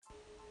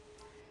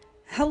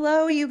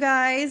Hello, you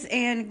guys,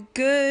 and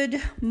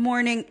good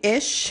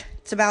morning-ish.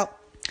 It's about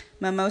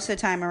mimosa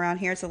time around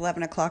here. It's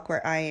 11 o'clock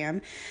where I am.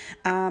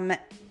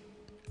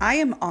 I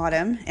am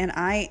Autumn, and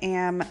I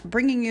am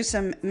bringing you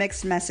some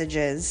mixed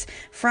messages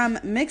from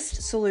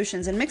Mixed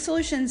Solutions. And Mixed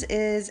Solutions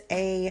is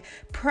a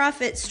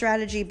profit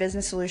strategy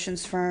business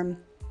solutions firm.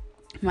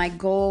 My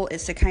goal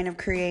is to kind of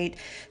create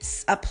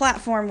a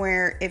platform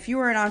where if you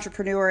are an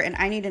entrepreneur and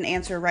I need an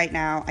answer right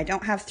now, I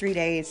don't have 3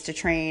 days to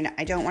train,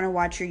 I don't want to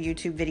watch your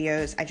YouTube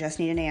videos, I just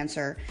need an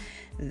answer.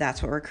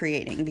 That's what we're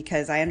creating,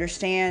 because I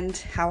understand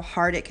how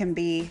hard it can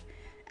be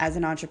as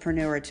an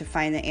entrepreneur to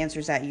find the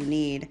answers that you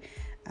need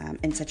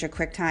in such a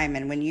quick time.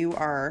 And when you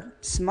are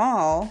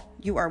small,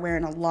 you are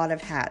wearing a lot of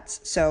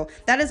hats. So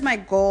that is my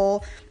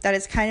goal. That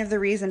is kind of the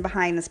reason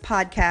behind this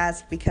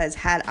podcast, because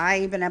had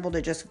I been able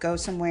to just go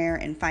somewhere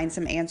and find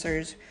some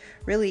answers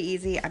really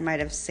easy, I might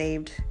have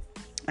saved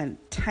a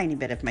tiny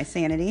bit of my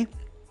sanity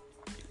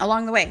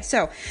along the way.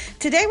 So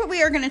today what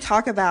we are going to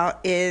talk about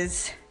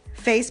is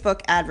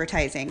Facebook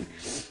advertising.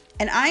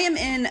 And I am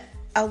in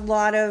a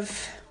lot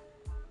of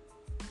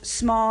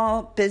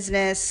small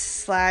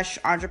business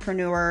 /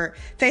 entrepreneur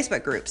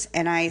Facebook groups,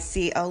 and I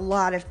see a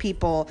lot of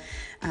people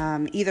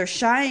either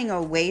shying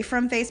away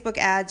from Facebook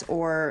ads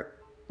or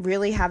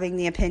really having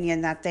the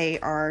opinion that they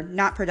are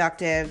not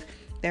productive,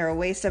 they're a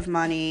waste of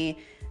money,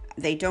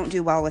 they don't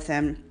do well with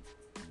them.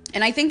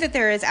 And I think that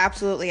there is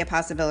absolutely a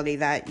possibility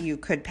that you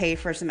could pay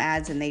for some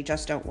ads and they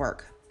just don't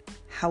work.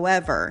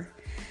 However,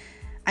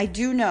 I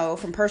do know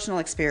from personal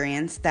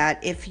experience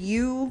that if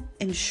you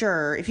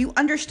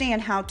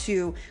understand how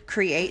to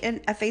create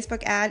a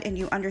Facebook ad, and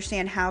you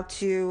understand how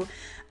to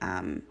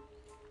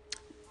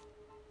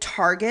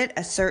target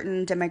a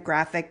certain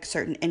demographic,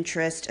 certain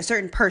interest, a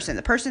certain person,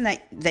 the person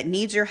that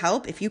needs your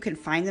help, if you can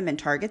find them and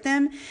target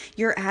them,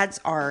 your ads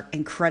are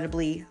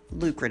incredibly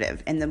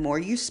lucrative. And the more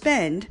you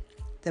spend,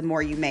 the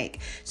more you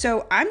make.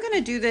 So I'm going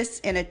to do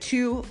this in a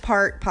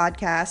 2-part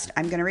podcast.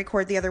 I'm going to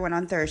record the other one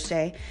on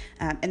Thursday.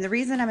 And the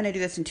reason I'm going to do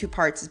this in 2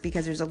 parts is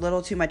because there's a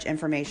little too much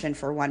information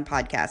for one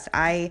podcast.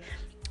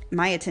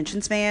 My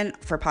attention span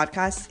for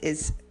podcasts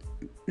is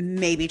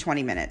maybe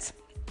 20 minutes.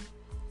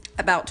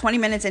 About 20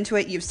 minutes into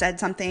it, you've said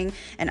something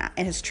and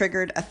it has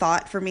triggered a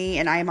thought for me,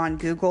 and I am on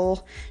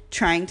Google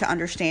trying to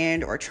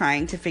understand or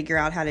trying to figure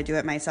out how to do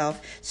it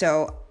myself.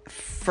 So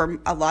for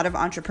a lot of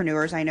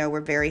entrepreneurs, I know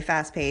we're very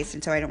fast paced,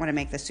 and so I don't want to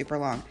make this super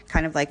long,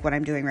 kind of like what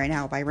I'm doing right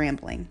now by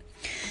rambling.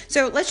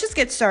 So let's just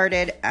get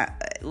started.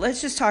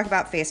 Let's just talk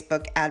about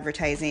Facebook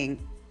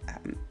advertising.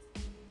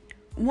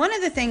 One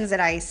of the things that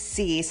I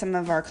see some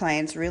of our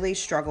clients really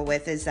struggle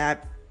with is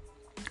that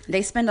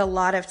they spend a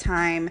lot of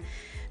time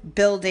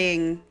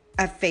building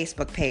a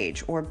Facebook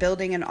page or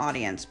building an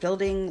audience,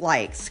 building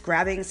likes,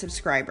 grabbing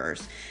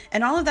subscribers.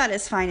 And all of that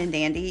is fine and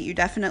dandy. You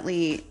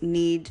definitely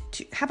need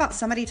to, how about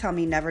somebody tell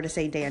me never to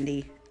say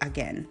dandy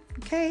again?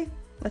 Okay,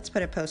 let's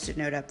put a post-it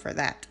note up for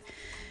that.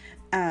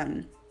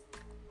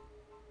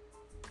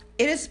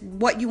 It is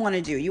what you want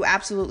to do. You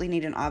absolutely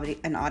need an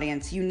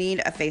audience. You need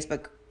a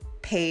Facebook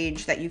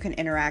page that you can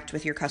interact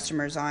with your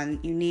customers on.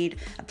 You need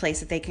a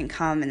place that they can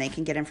come and they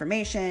can get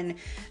information,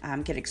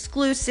 get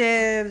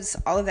exclusives,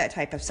 all of that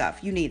type of stuff.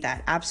 You need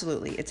that.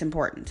 Absolutely. It's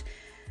important.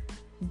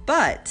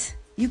 But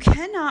you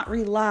cannot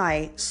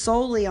rely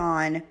solely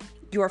on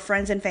your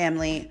friends and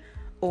family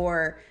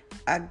or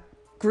a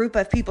group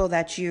of people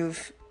that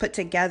you've put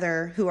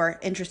together who are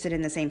interested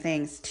in the same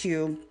things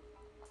to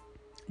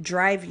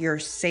drive your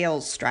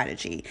sales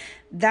strategy.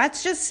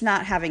 That's just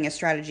not having a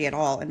strategy at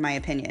all, in my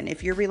opinion.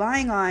 If you're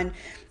relying on,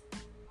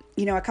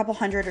 a couple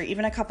hundred or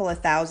even a couple of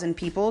thousand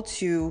people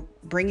to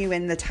bring you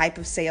in the type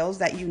of sales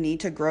that you need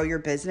to grow your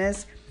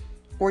business,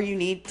 or you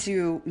need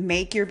to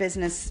make your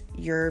business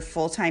your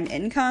full-time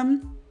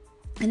income.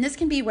 And this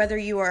can be whether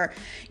you are,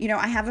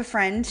 I have a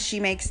friend, she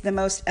makes the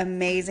most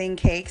amazing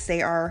cakes.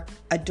 They are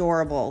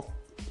adorable.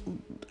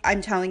 I'm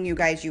telling you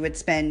guys, you would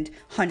spend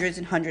hundreds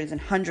and hundreds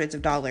and hundreds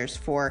of dollars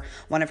for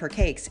one of her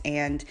cakes.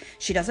 And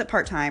she does it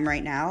part-time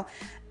right now.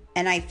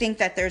 And I think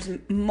that there's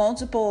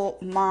multiple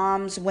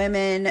moms,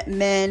 women,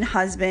 men,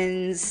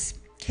 husbands,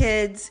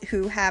 kids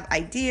who have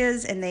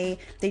ideas and they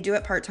do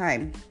it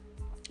part-time.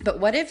 But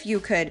what if you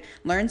could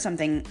learn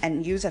something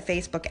and use a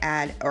Facebook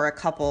ad or a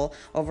couple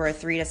over a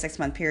 3 to 6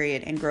 month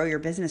period and grow your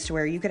business to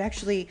where you could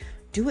actually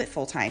do it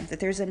full time, that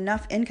there's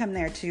enough income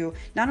there to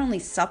not only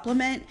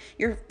supplement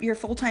your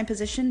full-time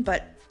position,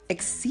 but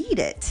exceed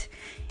it.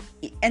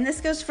 And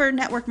this goes for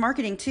network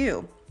marketing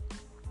too.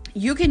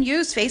 You can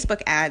use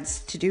Facebook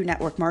ads to do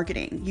network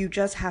marketing. You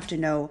just have to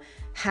know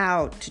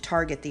how to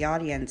target the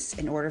audience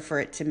in order for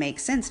it to make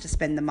sense to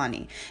spend the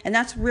money. And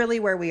that's really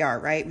where we are,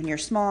 right? When you're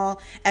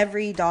small,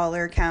 every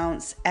dollar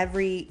counts,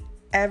 every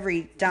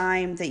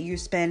dime that you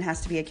spend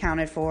has to be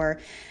accounted for.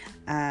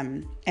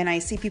 And I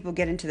see people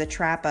get into the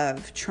trap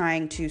of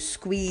trying to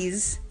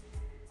squeeze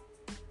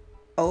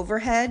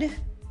overhead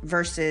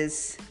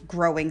versus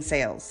growing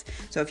sales.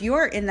 So if you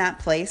are in that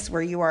place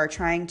where you are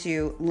trying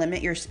to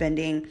limit your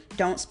spending,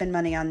 don't spend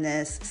money on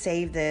this,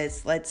 save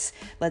this, let's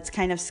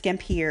kind of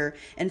skimp here,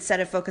 instead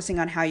of focusing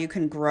on how you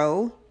can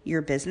grow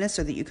your business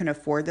so that you can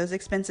afford those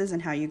expenses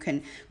and how you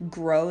can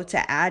grow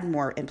to add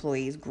more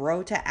employees,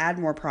 grow to add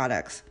more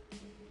products.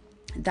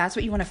 That's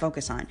what you want to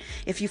focus on.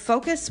 If you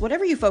focus,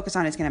 whatever you focus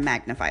on is going to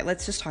magnify.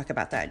 Let's just talk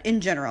about that in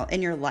general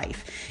in your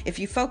life. If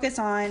you focus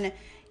on,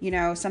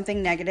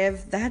 something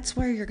negative, that's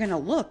where you're going to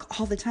look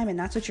all the time. And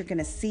that's what you're going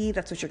to see.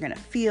 That's what you're going to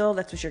feel.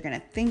 That's what you're going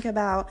to think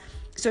about.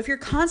 So if you're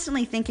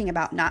constantly thinking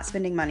about not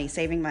spending money,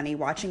 saving money,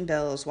 watching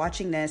bills,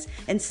 watching this,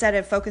 instead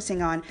of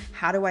focusing on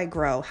how do I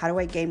grow? How do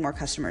I gain more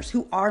customers?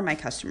 Who are my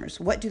customers?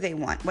 What do they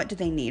want? What do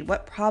they need?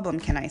 What problem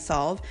can I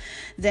solve?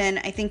 Then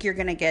I think you're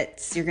going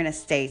to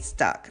stay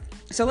stuck.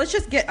 So let's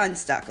just get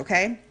unstuck,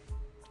 okay?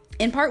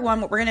 In part one,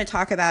 what we're going to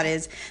talk about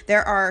is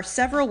there are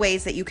several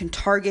ways that you can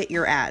target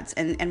your ads,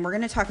 and we're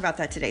going to talk about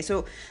that today.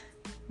 So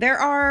there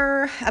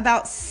are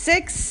about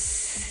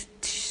 6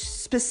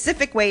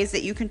 specific ways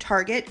that you can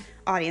target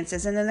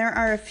audiences, and then there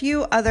are a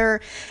few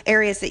other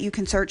areas that you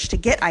can search to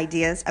get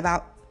ideas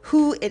about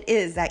who it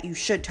is that you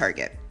should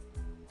target.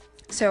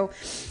 So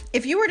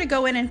if you were to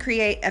go in and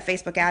create a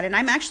Facebook ad, and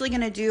I'm actually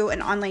going to do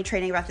an online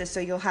training about this so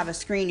you'll have a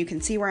screen, you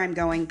can see where I'm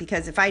going,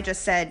 because if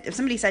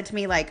somebody said to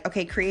me like,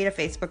 okay, create a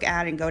Facebook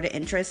ad and go to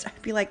interest,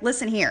 I'd be like,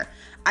 listen here,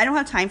 I don't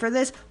have time for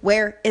this.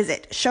 Where is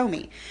it? Show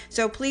me.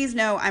 So please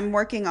know I'm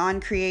working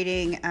on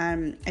creating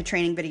a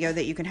training video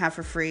that you can have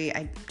for free.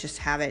 I just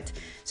have it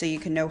so you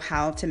can know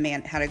how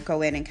to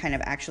go in and kind of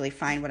actually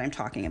find what I'm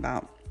talking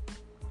about.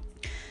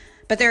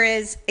 But there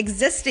is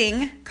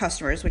existing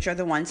customers, which are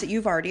the ones that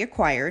you've already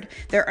acquired.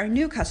 There are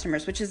new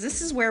customers,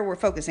 this is where we're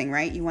focusing,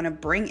 right? You want to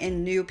bring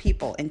in new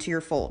people into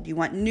your fold. You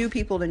want new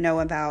people to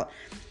know about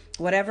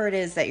whatever it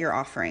is that you're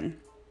offering.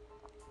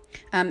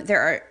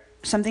 There are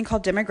something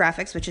called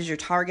demographics, which is your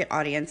target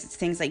audience. It's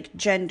things like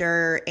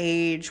gender,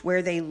 age,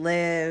 where they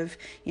live,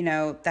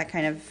 that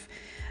kind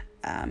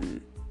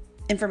of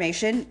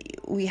information.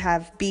 We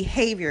have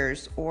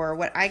behaviors, or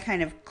what I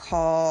kind of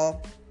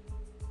call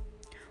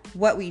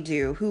what we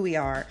do, who we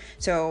are.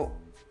 So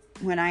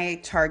when I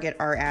target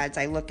our ads,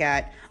 I look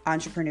at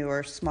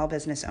entrepreneurs, small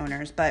business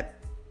owners, but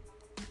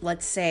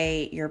let's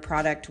say your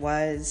product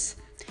was,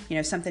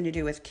 something to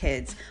do with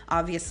kids.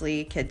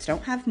 Obviously, kids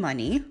don't have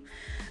money.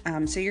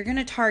 So you're going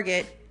to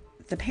target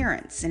the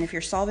parents. And if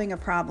you're solving a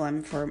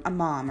problem for a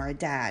mom or a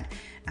dad,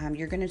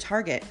 you're going to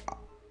target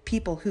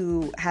people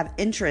who have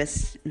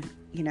interests,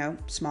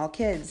 small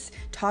kids,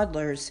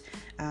 toddlers,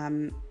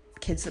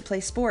 kids that play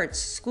sports,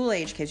 school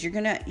age kids.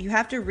 You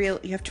have to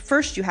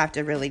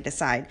really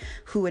decide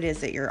who it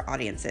is that your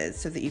audience is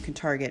so that you can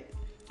target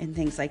in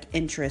things like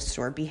interests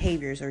or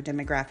behaviors or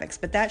demographics.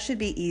 But that should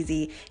be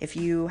easy if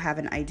you have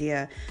an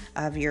idea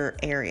of your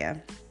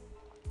area.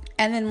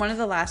 And then one of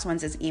the last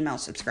ones is email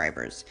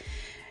subscribers.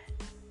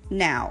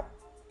 Now,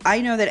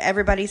 I know that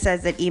everybody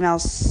says that email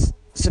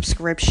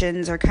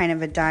subscriptions are kind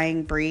of a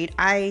dying breed.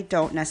 I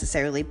don't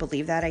necessarily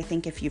believe that. I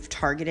think if you've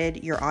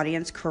targeted your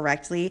audience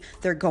correctly,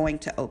 they're going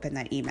to open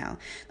that email.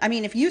 I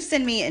mean, if you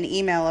send me an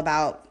email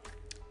about,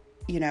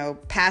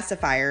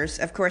 pacifiers,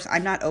 of course,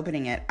 I'm not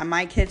opening it.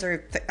 My kids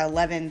are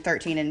 11,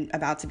 13, and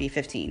about to be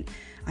 15.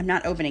 I'm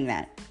not opening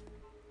that.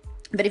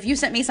 But if you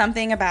sent me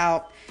something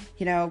about,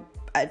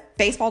 a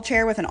baseball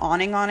chair with an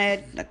awning on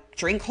it, a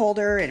drink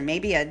holder, and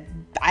maybe a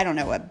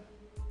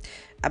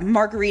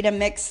margarita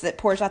mix that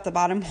pours out the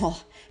bottom,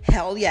 well,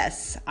 hell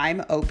yes,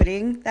 I'm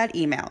opening that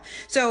email.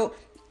 So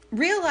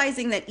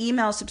realizing that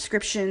email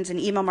subscriptions and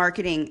email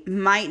marketing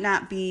might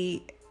not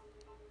be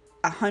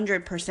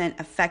 100%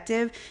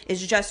 effective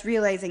is just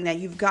realizing that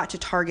you've got to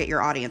target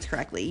your audience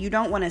correctly. You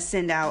don't want to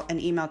send out an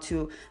email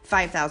to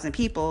 5,000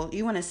 people.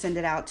 You want to send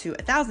it out to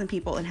 1,000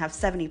 people and have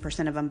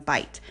 70% of them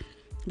bite.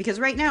 Because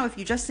right now, if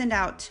you just send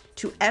out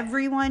to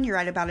everyone, you're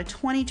at about a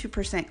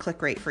 22%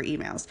 click rate for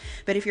emails.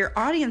 But if your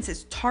audience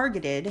is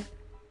targeted,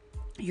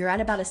 you're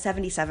at about a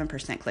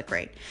 77% click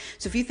rate.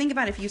 So if you think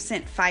about if you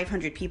sent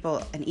 500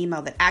 people an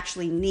email that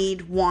actually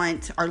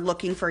are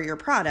looking for your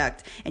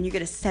product, and you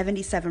get a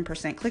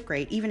 77% click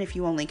rate, even if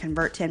you only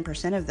convert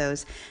 10% of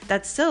those,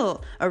 that's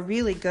still a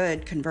really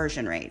good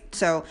conversion rate.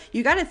 So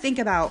you got to think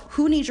about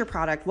who needs your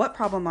product, what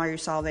problem are you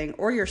solving,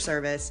 or your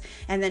service,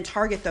 and then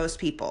target those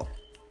people.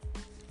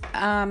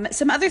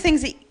 Some other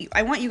things that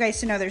I want you guys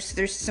to know,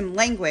 there's some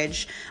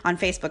language on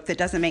Facebook that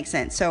doesn't make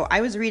sense. So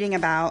I was reading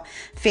about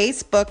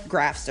Facebook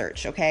graph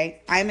search,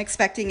 okay? I'm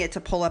expecting it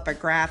to pull up a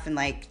graph and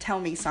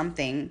tell me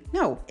something.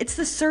 No, it's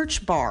the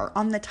search bar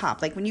on the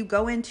top. Like when you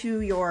go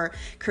into your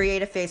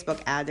create a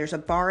Facebook ad, there's a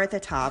bar at the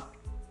top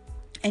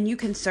and you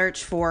can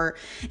search for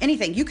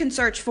anything. You can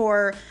search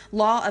for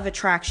law of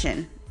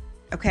attraction,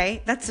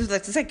 okay? That's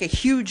like a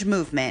huge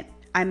movement.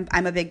 I'm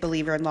a big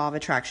believer in law of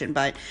attraction,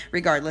 but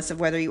regardless of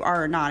whether you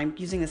are or not, I'm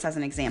using this as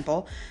an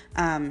example.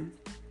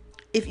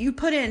 If you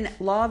put in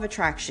law of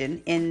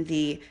attraction in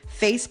the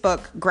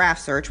Facebook graph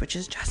search, which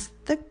is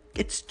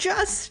it's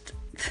just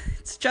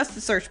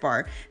the search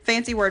bar,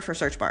 fancy word for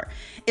search bar,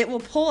 it will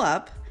pull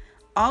up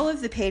all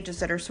of the pages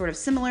that are sort of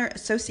similar,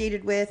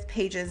 associated with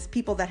pages,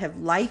 people that have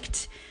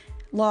liked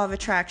Law of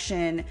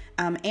Attraction,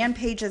 and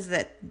pages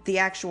that the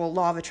actual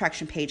Law of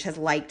Attraction page has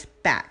liked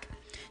back.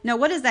 Now,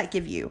 what does that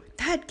give you?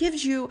 That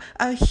gives you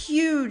a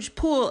huge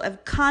pool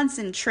of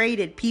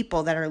concentrated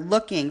people that are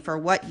looking for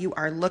what you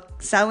are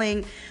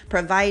selling,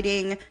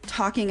 providing,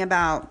 talking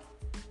about.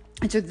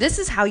 And so this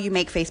is how you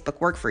make Facebook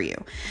work for you.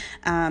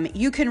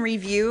 You can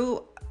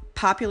review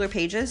popular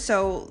pages.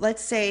 So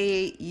let's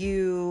say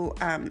you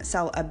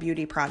sell a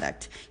beauty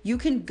product. You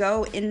can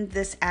go in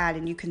this ad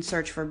and you can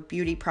search for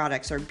beauty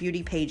products or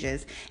beauty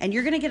pages, and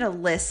you're going to get a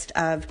list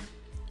of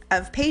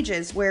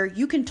pages where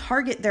you can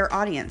target their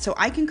audience. So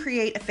I can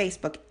create a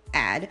Facebook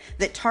ad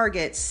that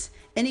targets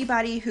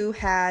anybody who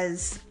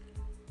has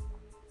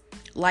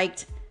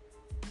liked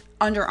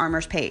Under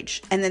Armour's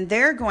page. And then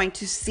they're going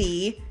to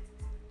see,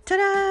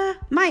 ta-da,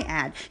 my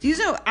ad.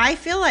 So I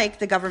feel like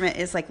the government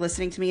is like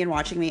listening to me and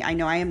watching me. I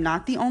know I am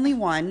not the only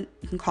one.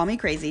 You can call me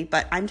crazy,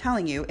 but I'm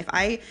telling you, if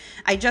I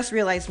just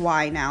realized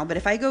why now, but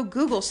if I go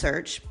Google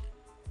search,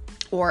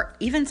 or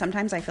even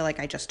sometimes I feel like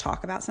I just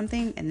talk about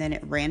something and then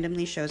it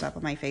randomly shows up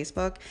on my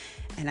Facebook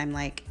and I'm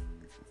like,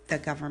 the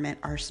government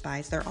are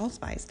spies. They're all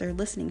spies. They're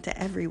listening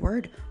to every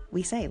word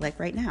we say, like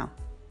right now,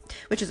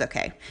 which is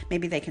okay.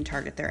 Maybe they can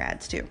target their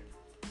ads too.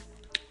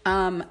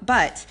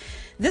 But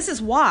this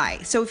is why.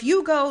 So if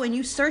you go and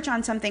you search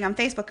on something on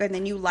Facebook and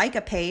then you like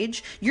a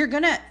page,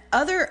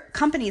 other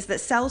companies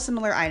that sell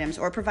similar items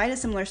or provide a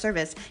similar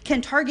service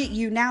can target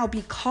you now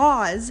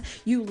because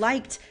you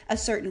liked a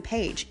certain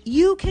page.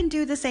 You can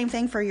do the same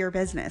thing for your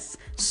business.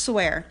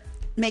 Swear.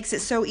 Makes it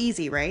so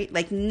easy, right?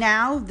 Like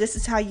now, this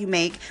is how you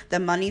make the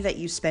money that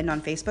you spend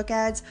on Facebook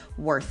ads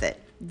worth it.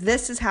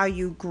 This is how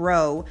you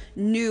grow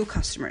new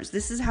customers.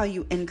 This is how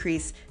you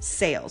increase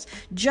sales.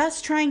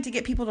 Just trying to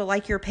get people to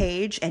like your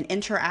page and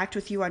interact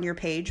with you on your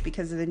page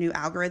because of the new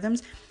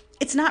algorithms,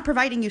 it's not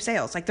providing you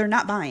sales. Like they're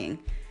not buying.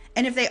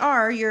 And if they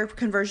are, your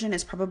conversion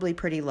is probably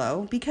pretty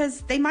low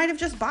because they might have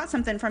just bought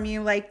something from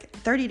you like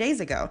 30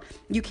 days ago.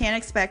 You can't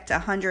expect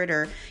 100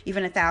 or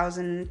even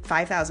 1,000,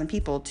 5,000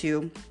 people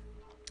to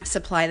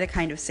supply the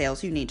kind of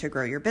sales you need to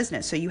grow your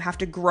business. So you have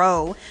to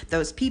grow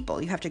those people.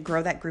 You have to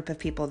grow that group of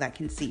people that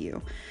can see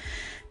you.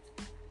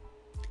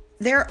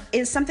 There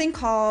is something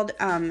called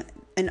an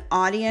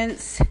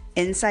audience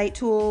insight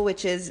tool,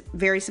 which is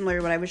very similar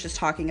to what I was just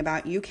talking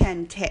about. You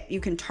can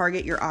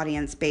target your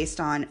audience based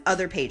on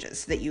other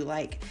pages that you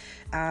like.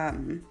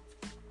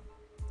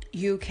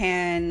 You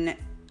can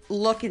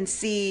look and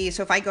see.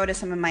 So if I go to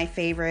some of my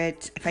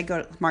favorite, if I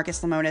go to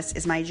Marcus Lemonis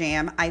is my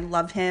jam. I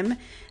love him.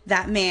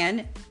 That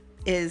man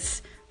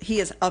he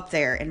is up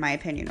there in my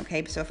opinion.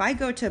 Okay. So if I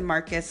go to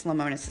Marcus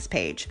Lemonis's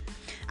page,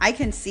 I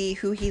can see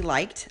who he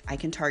liked. I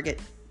can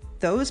target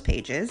those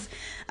pages,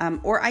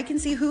 or I can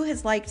see who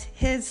has liked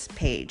his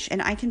page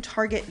and I can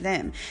target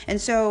them.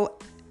 And so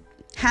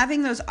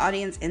having those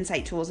audience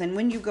insight tools, and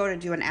when you go to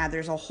do an ad,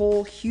 there's a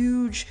whole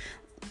huge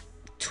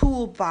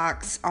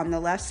toolbox on the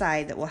left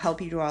side that will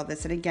help you do all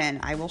this. And again,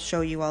 I will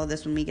show you all of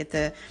this when we get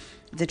the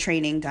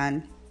training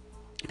done,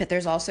 but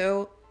there's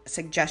also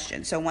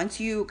suggestion. So once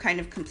you kind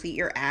of complete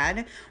your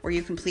ad or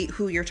you complete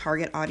who your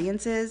target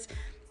audience is,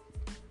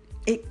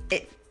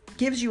 it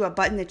gives you a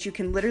button that you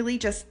can literally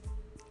just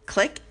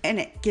click and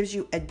it gives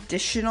you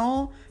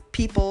additional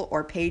people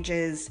or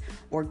pages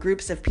or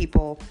groups of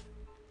people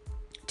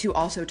to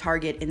also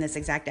target in this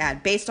exact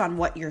ad based on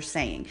what you're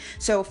saying.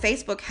 So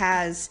Facebook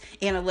has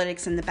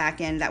analytics in the back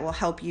end that will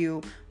help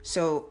you.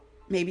 So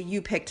maybe you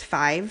picked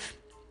 5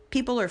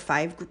 people or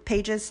 5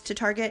 pages to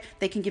target.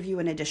 They can give you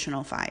an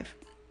additional 5.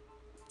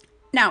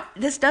 Now,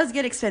 this does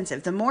get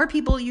expensive. The more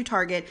people you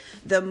target,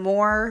 the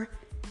more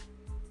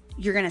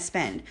you're going to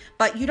spend.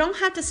 But you don't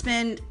have to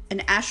spend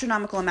an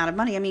astronomical amount of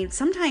money. I mean,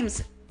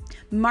 sometimes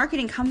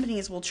marketing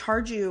companies will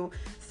charge you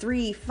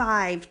 $3,000,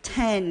 $5,000,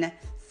 $10,000,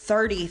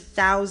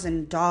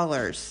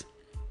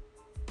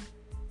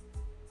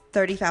 $30,000.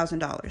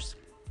 $30,000.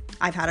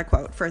 I've had a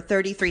quote for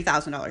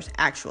 $33,000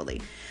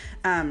 actually.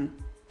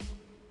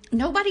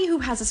 Nobody who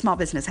has a small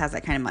business has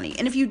that kind of money.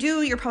 And if you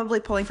do, you're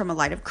probably pulling from a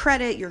line of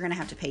credit. You're going to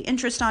have to pay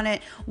interest on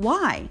it.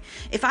 Why?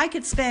 If I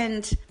could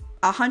spend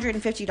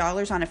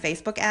 $150 on a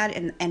Facebook ad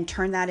and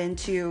turn that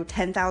into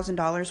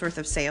 $10,000 worth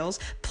of sales,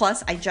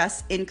 plus I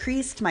just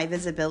increased my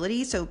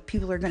visibility so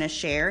people are going to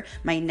share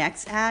my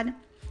next ad,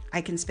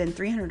 I can spend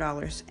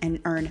 $300 and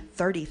earn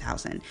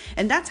 $30,000.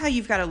 And that's how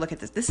you've got to look at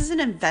this. This is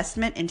an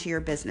investment into your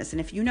business. And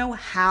if you know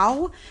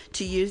how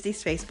to use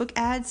these Facebook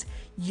ads,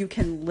 you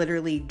can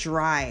literally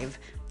drive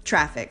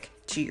traffic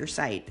to your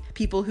site.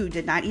 People who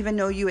did not even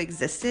know you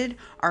existed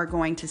are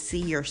going to see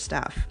your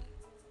stuff.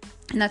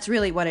 And that's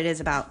really what it is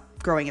about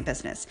growing a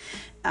business.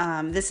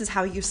 This is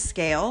how you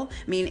scale.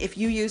 I mean, if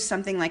you use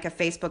something like a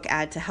Facebook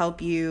ad to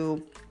help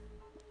you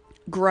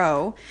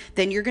grow,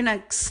 then you're going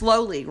to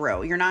slowly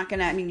grow. You're not going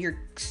to, I mean, you're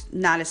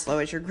not as slow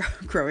as you're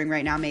growing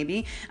right now,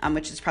 maybe,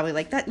 which is probably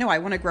like that. No, I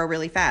want to grow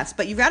really fast.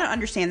 But you've got to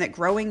understand that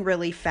growing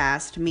really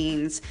fast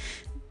means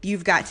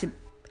you've got to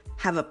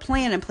have a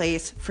plan in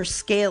place for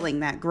scaling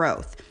that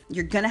growth.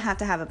 You're going to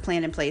have a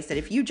plan in place that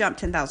if you jump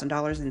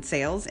 $10,000 in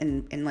sales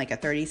in like a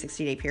 30,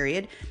 60-day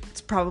period, it's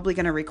probably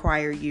going to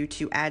require you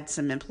to add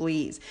some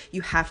employees.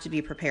 You have to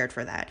be prepared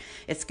for that.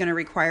 It's going to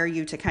require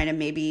you to kind of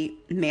maybe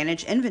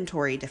manage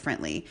inventory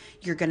differently.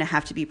 You're going to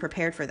have to be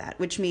prepared for that,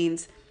 which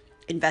means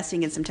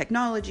investing in some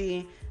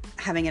technology.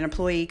 Having an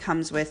employee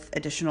comes with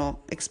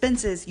additional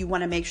expenses. You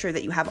want to make sure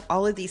that you have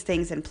all of these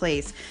things in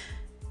place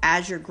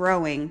as you're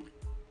growing.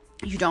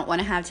 You don't want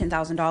to have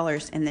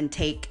 $10,000 and then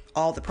take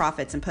all the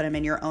profits and put them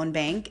in your own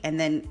bank and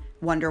then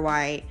wonder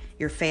why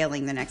you're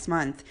failing the next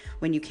month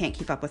when you can't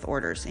keep up with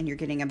orders and you're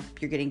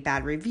getting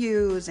bad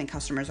reviews and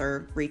customers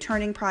are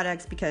returning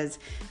products because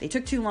they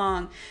took too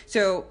long.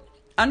 So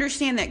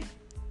understand that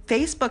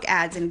Facebook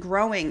ads and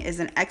growing is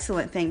an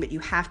excellent thing, but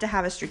you have to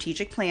have a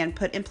strategic plan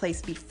put in place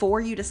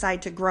before you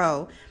decide to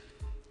grow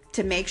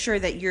to make sure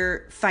that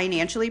you're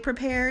financially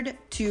prepared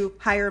to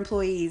hire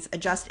employees,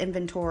 adjust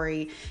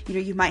inventory.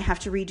 You might have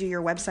to redo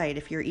your website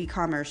if you're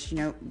e-commerce,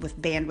 with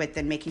bandwidth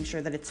and making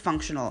sure that it's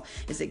functional.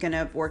 Is it going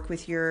to work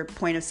with your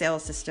point of sale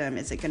system?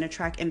 Is it going to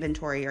track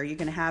inventory? Are you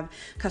going to have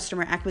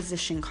customer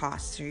acquisition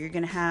costs? Are you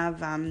going to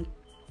have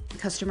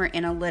customer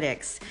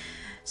analytics?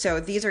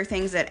 So these are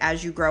things that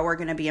as you grow are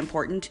going to be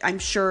important. I'm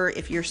sure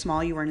if you're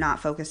small, you are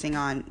not focusing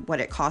on what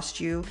it costs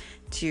you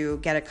to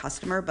get a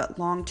customer, but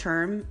long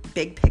term,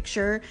 big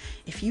picture,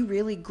 if you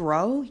really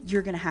grow,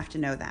 you're going to have to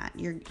know that.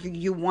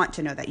 You want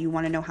to know that. You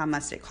want to know how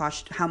much it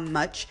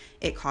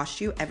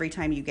costs you every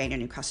time you gain a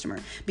new customer,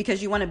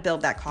 because you want to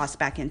build that cost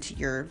back into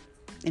your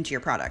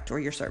product or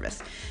your service.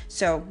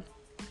 So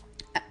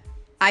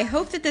I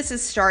hope that this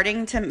is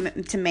starting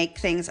to make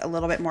things a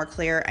little bit more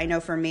clear. I know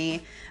for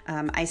me,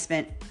 I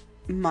spent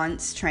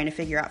months trying to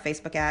figure out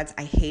Facebook ads.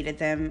 I hated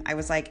them. I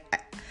was like,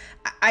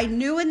 I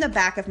knew in the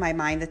back of my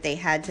mind that they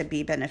had to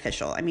be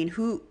beneficial. I mean,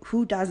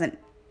 who doesn't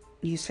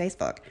use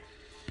Facebook?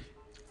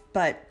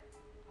 But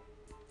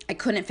I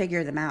couldn't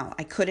figure them out.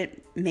 I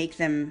couldn't make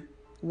them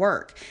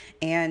work.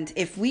 And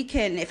if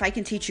I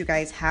can teach you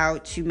guys how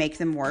to make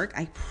them work,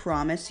 I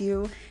promise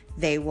you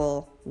they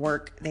will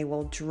work. They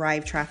will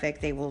drive traffic.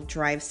 They will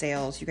drive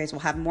sales. You guys will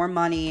have more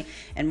money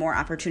and more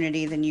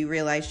opportunity than you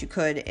realized you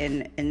could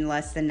in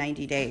less than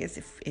 90 days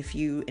if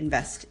you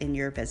invest in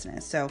your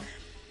business. So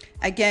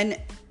again,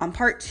 on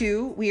part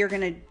 2, we are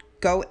going to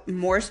go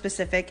more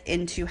specific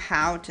into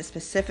how to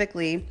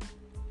specifically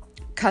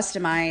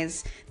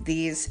customize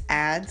these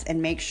ads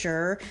and make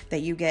sure that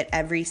you get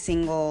every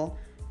single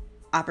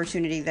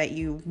opportunity that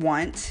you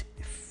want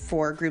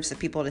for groups of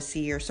people to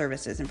see your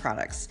services and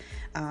products.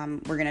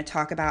 We're going to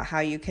talk about how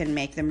you can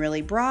make them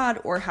really broad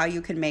or how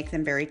you can make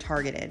them very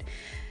targeted.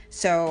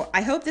 So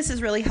I hope this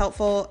is really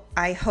helpful.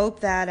 I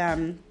hope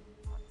that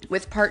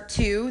with part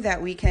 2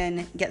 that we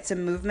can get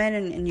some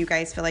movement and you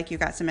guys feel like you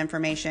got some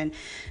information.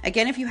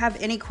 Again, if you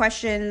have any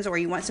questions or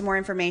you want some more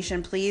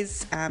information,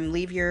 please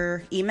leave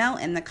your email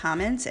in the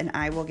comments and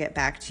I will get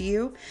back to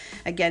you.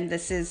 Again,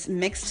 this is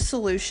Mixed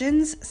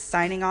Solutions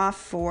signing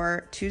off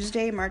for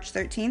Tuesday, March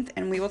 13th,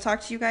 and we will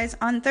talk to you guys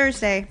on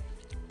Thursday.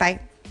 Bye.